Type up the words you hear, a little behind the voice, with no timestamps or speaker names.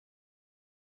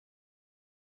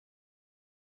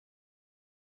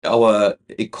Our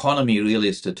economy really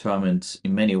is determined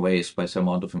in many ways by the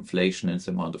amount of inflation and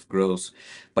the amount of growth,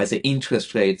 by the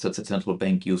interest rates that the central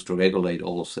bank used to regulate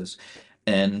all of this.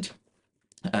 And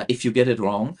if you get it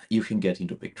wrong, you can get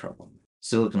into big trouble.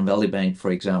 Silicon Valley Bank,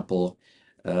 for example,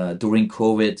 during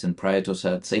COVID and prior to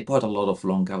that, they bought a lot of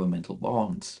long governmental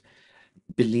bonds,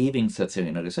 believing that they're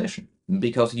in a recession,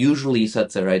 because usually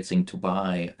that's the right thing to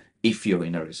buy if you're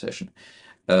in a recession.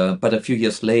 But a few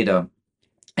years later,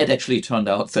 it actually turned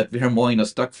out that we are more in a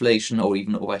stagflation or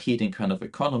even overheating kind of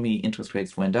economy. Interest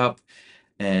rates went up,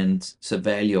 and the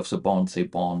value of the bonds they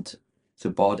bought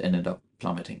ended up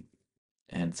plummeting.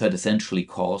 And that essentially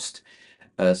caused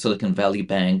Silicon Valley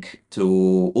Bank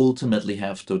to ultimately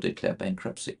have to declare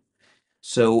bankruptcy.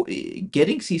 So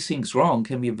getting these things wrong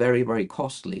can be very, very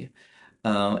costly.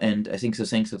 And I think the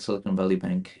things that Silicon Valley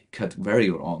Bank got very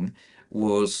wrong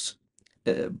was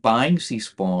buying these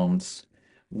bonds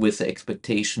with the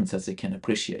expectations that they can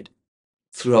appreciate.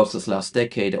 Throughout this last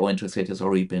decade, our interest rate has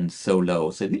already been so low,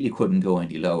 so it really couldn't go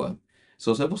any lower.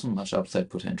 So there wasn't much upside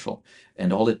potential.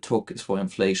 And all it took is for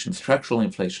inflation, structural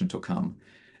inflation to come,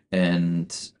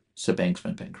 and the banks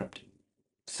went bankrupt.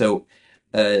 So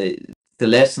uh, the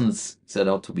lessons that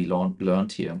are to be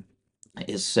learned here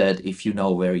is that if you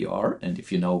know where you are and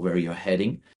if you know where you're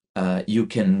heading, you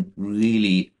can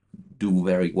really do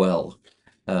very well.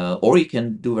 Or you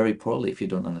can do very poorly if you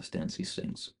don't understand these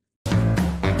things.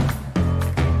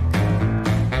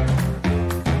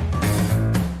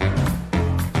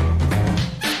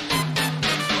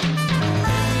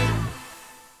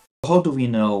 How do we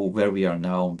know where we are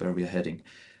now and where we are heading?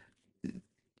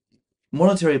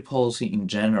 Monetary policy in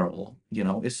general,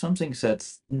 is something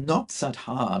that's not that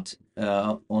hard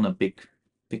on a big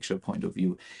picture point of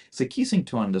view. The key thing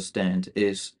to understand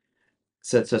is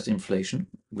that there's inflation,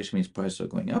 which means prices are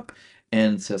going up,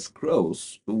 and there's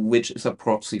growth, which is a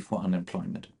proxy for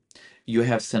unemployment. You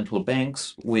have central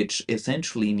banks, which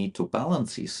essentially need to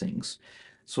balance these things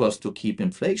so as to keep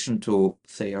inflation to,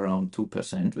 say, around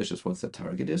 2%, which is what the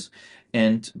target is,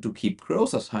 and to keep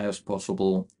growth as high as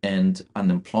possible and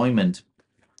unemployment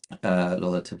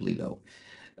relatively low.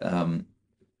 Um,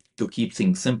 to keep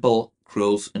things simple,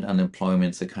 growth and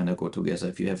unemployment, they kind of go together.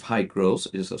 If you have high growth,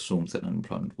 it is assumed that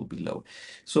unemployment will be low.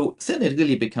 So then it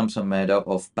really becomes a matter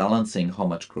of balancing how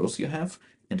much growth you have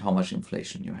and how much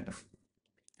inflation you have.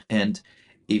 And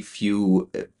if you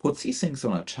put these things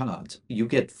on a chart, you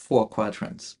get four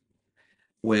quadrants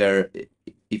where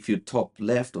if you top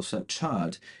left of that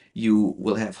chart, you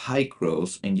will have high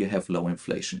growth and you have low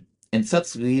inflation. And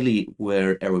that's really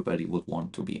where everybody would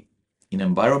want to be. In an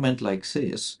environment like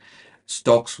this,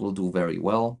 stocks will do very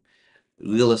well.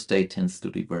 Real estate tends to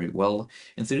do very well.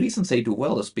 And the reason they do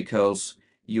well is because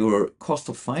your cost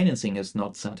of financing is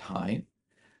not that high.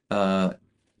 Uh,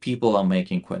 People are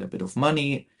making quite a bit of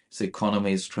money. The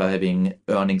economy is thriving.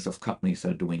 Earnings of companies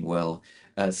are doing well.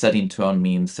 That in turn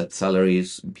means that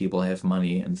salaries, people have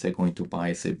money and they're going to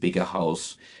buy, say, a bigger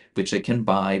house, which they can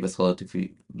buy with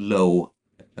relatively low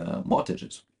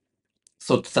mortgages.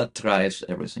 So that drives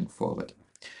everything forward.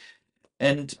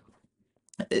 And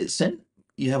then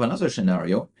you have another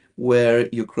scenario where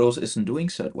your growth isn't doing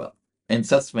so well. And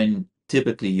that's when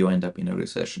typically you end up in a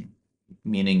recession,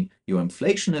 meaning your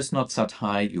inflation is not that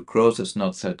high, your growth is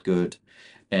not that good,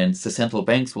 and the central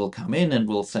banks will come in and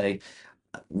will say,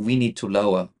 we need to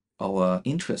lower our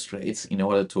interest rates in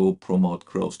order to promote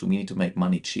growth. We need to make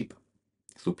money cheap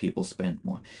so people spend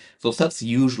more. So that's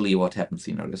usually what happens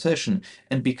in a recession.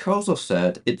 And because of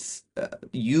that, it's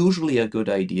usually a good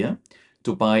idea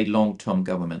to buy long-term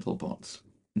governmental bonds.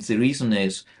 And the reason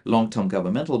is long-term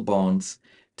governmental bonds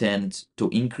tend to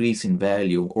increase in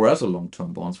value, or other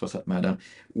long-term bonds for that matter,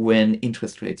 when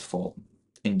interest rates fall.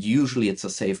 And usually it's a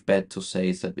safe bet to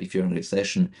say that if you're in a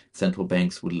recession, central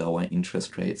banks will lower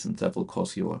interest rates and that will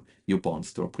cause your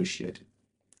bonds to appreciate.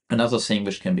 Another thing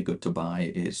which can be good to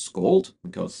buy is gold,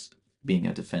 because being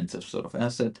a defensive sort of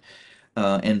asset.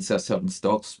 And there are certain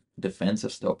stocks,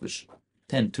 defensive stocks, which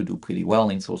tend to do pretty well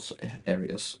in those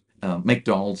areas.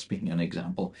 McDonald's being an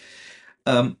example.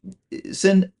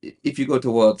 Then, if you go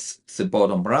towards the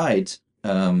bottom right,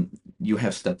 you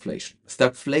have stagflation.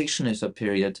 Stagflation is a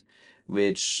period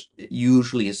which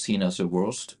usually is seen as the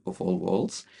worst of all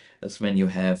worlds. That's when you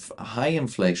have high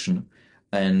inflation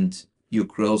and your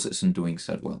growth isn't doing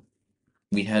so well.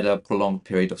 We had a prolonged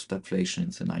period of stagflation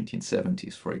in the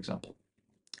 1970s, for example.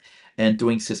 And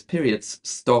during these periods,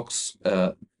 stocks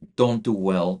don't do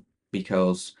well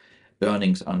because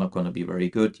earnings are not going to be very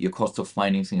good. Your cost of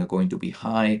financing are going to be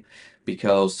high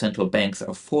because central banks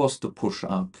are forced to push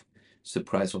up the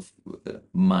price of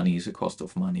money, the cost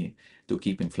of money, to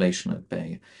keep inflation at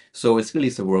bay. So it's really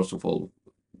the worst of all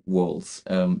walls.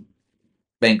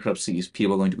 Bankruptcies,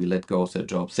 people are going to be let go of their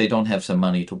jobs. They don't have the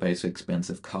money to buy the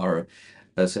expensive car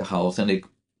as a house, and it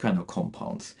kind of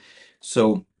compounds.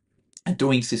 So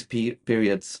during these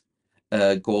periods,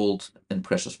 gold and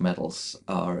precious metals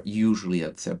are usually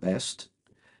at their best.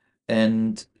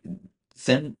 And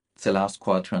then the last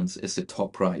quadrant is the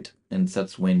top right, and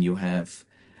that's when you have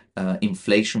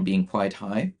inflation being quite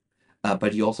high,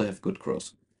 but you also have good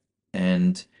growth.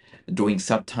 And during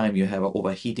that time, you have an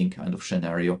overheating kind of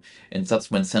scenario, and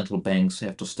that's when central banks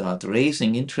have to start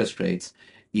raising interest rates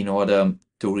in order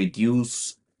to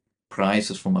reduce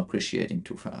prices from appreciating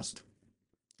too fast.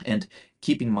 And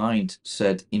keep in mind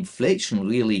that inflation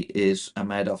really is a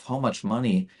matter of how much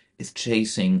money is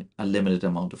chasing a limited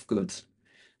amount of goods.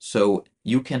 So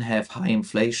you can have high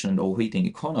inflation and overheating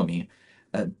economy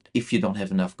if you don't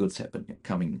have enough goods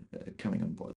coming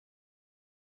on board.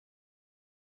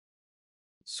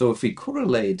 So if we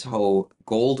correlate how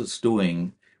gold is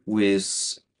doing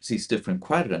with these different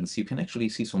quadrants, you can actually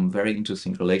see some very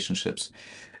interesting relationships.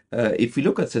 If we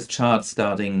look at this chart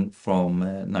starting from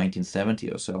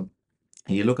 1970 or so,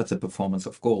 and you look at the performance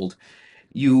of gold,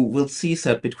 you will see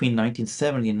that between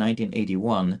 1970 and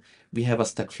 1981, we have a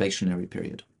stagflationary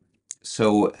period.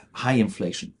 So high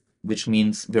inflation, which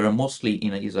means we are mostly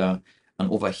in either an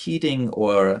overheating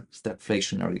or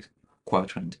stagflationary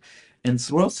quadrant. And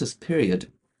throughout this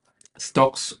period,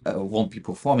 stocks won't be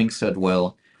performing that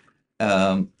well.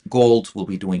 Gold will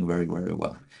be doing very, very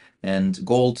well. And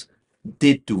gold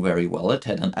did do very well. It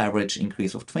had an average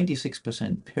increase of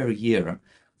 26% per year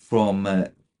from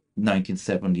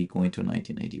 1970 going to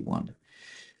 1981.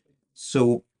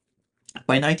 So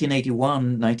by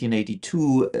 1981,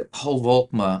 1982, Paul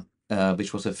Volcker,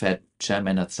 which was a Fed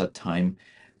chairman at that time,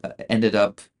 ended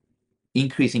up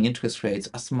increasing interest rates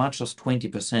as much as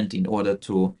 20% in order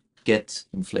to get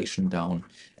inflation down.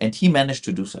 And he managed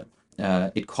to do so.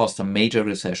 It caused a major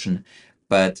recession,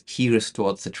 but he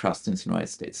restored the trust in the United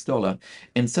States dollar.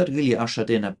 And that really ushered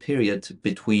in a period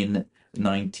between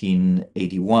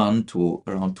 1981 to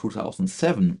around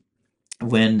 2007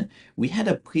 when we had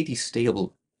a pretty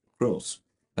stable growth.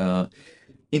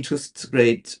 Interest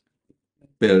rate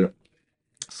were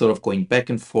sort of going back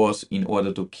and forth in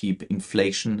order to keep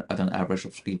inflation at an average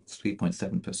of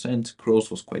 3.7%. Growth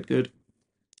was quite good.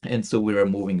 And so we were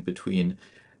moving between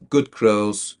good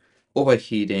growth,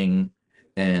 overheating,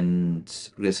 and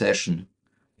recession.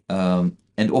 And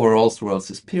overall, throughout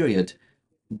this period,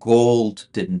 gold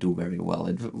didn't do very well.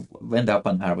 It went up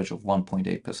an average of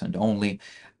 1.8% only.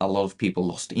 A lot of people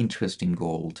lost interest in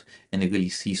gold, and it really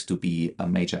ceased to be a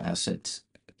major asset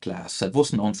class that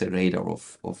wasn't on the radar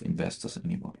of investors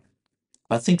anymore.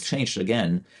 But things changed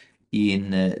again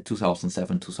in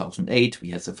 2007, 2008. We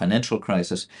had the financial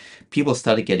crisis. People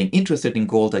started getting interested in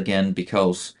gold again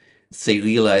because they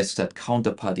realized that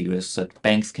counterparty risks, that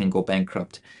banks can go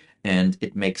bankrupt, and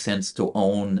it makes sense to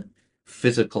own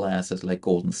physical assets like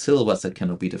gold and silver that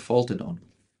cannot be defaulted on.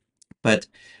 But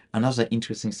another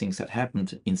interesting thing that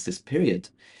happened in this period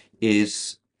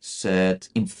is that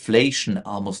inflation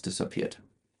almost disappeared.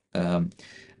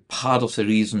 Part of the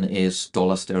reason is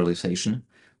dollar sterilization,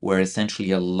 where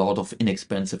essentially a lot of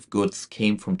inexpensive goods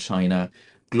came from China.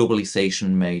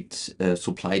 Globalization made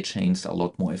supply chains a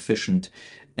lot more efficient,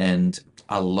 and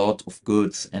a lot of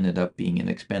goods ended up being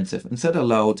inexpensive. And that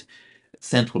allowed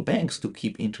central banks to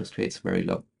keep interest rates very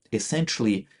low.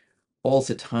 Essentially, all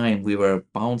the time we were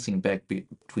bouncing back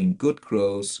between good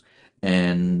growth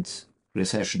and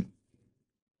recession.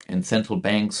 And central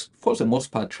banks, for the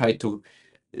most part, tried to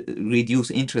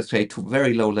reduce interest rate to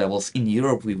very low levels. In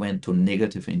Europe, we went to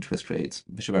negative interest rates,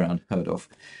 which were unheard of,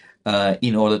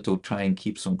 in order to try and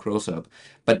keep some growth up.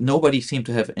 But nobody seemed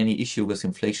to have any issue with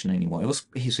inflation anymore. It was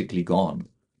basically gone.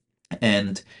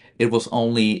 And it was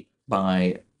only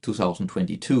by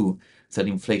 2022 that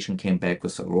inflation came back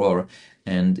with a roar.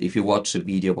 And if you watch the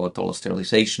video about dollar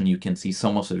sterilization, you can see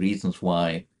some of the reasons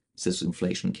why this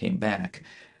inflation came back.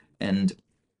 And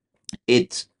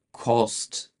it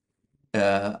caused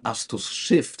us to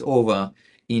shift over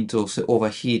into the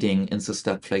overheating and the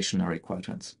stagflationary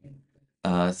quadrants.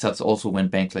 That's also when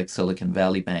banks like Silicon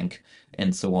Valley Bank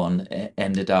and so on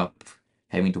ended up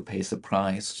having to pay the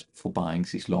price for buying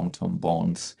these long-term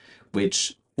bonds,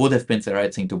 which would have been the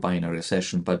right thing to buy in a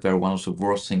recession, but they're one of the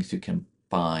worst things you can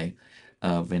buy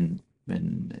when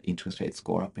interest rates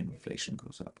go up and inflation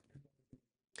goes up.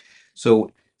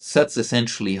 So that's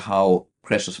essentially how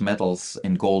precious metals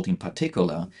and gold in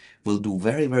particular will do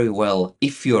very, very well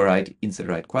if you're right in the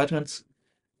right quadrants,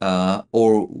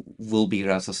 or will be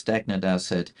rather stagnant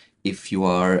asset if you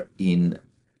are in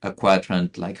a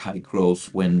quadrant like high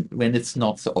growth when it's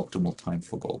not the optimal time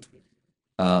for gold.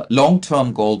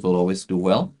 Long-term gold will always do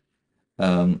well,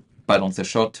 but on the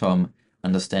short term,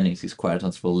 understanding these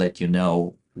quadrants will let you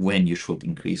know when you should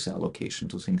increase allocation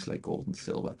to things like gold and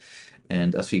silver.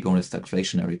 And as we go in a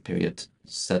stagflationary period,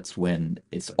 that's when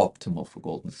it's optimal for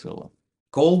gold and silver.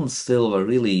 Gold and silver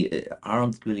really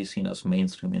aren't really seen as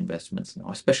mainstream investments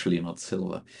now, especially not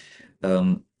silver.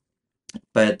 Um,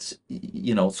 but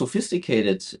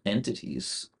sophisticated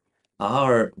entities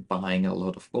are buying a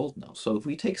lot of gold now. So if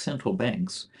we take central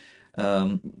banks,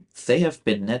 they have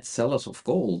been net sellers of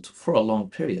gold for a long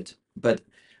period. But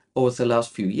over the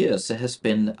last few years, there has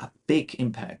been a big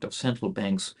impact of central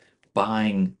banks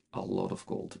buying a lot of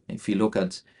gold. If you look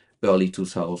at early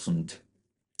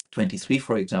 2023,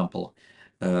 for example,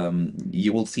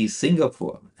 you will see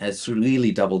Singapore has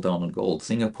really doubled down on gold.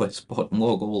 Singapore has bought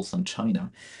more gold than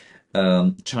China.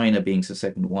 China being the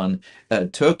second one.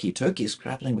 Turkey is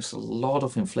grappling with a lot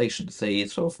of inflation. They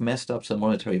sort of messed up their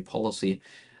monetary policy,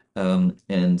 and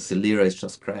the lira is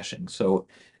just crashing. So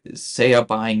they are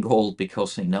buying gold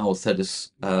because they know that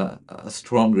is a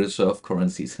strong reserve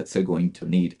currency that they're going to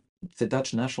need. The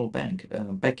Dutch National Bank,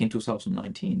 back in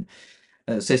 2019,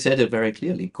 they said it very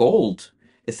clearly. Gold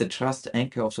is the trust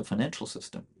anchor of the financial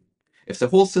system. If the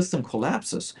whole system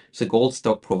collapses, the gold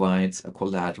stock provides a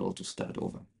collateral to start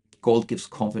over. Gold gives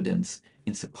confidence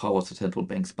in the power of the central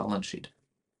bank's balance sheet.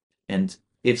 And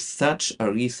if such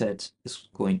a reset is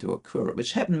going to occur,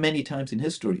 which happened many times in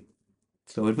history,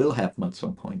 so it will happen at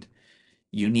some point,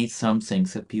 you need something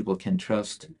that people can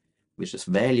trust, which is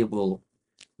valuable,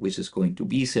 which is going to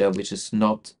be there, which is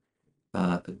not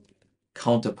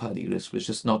counterparty risk, which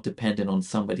is not dependent on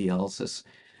somebody else's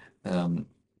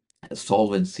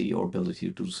solvency or ability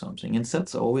to do something. And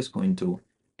that's always going to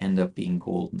end up being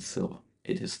gold and silver.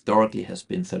 It historically has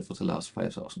been that for the last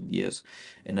 5,000 years.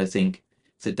 And I think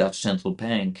the Dutch central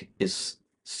bank is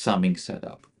summing that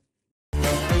up.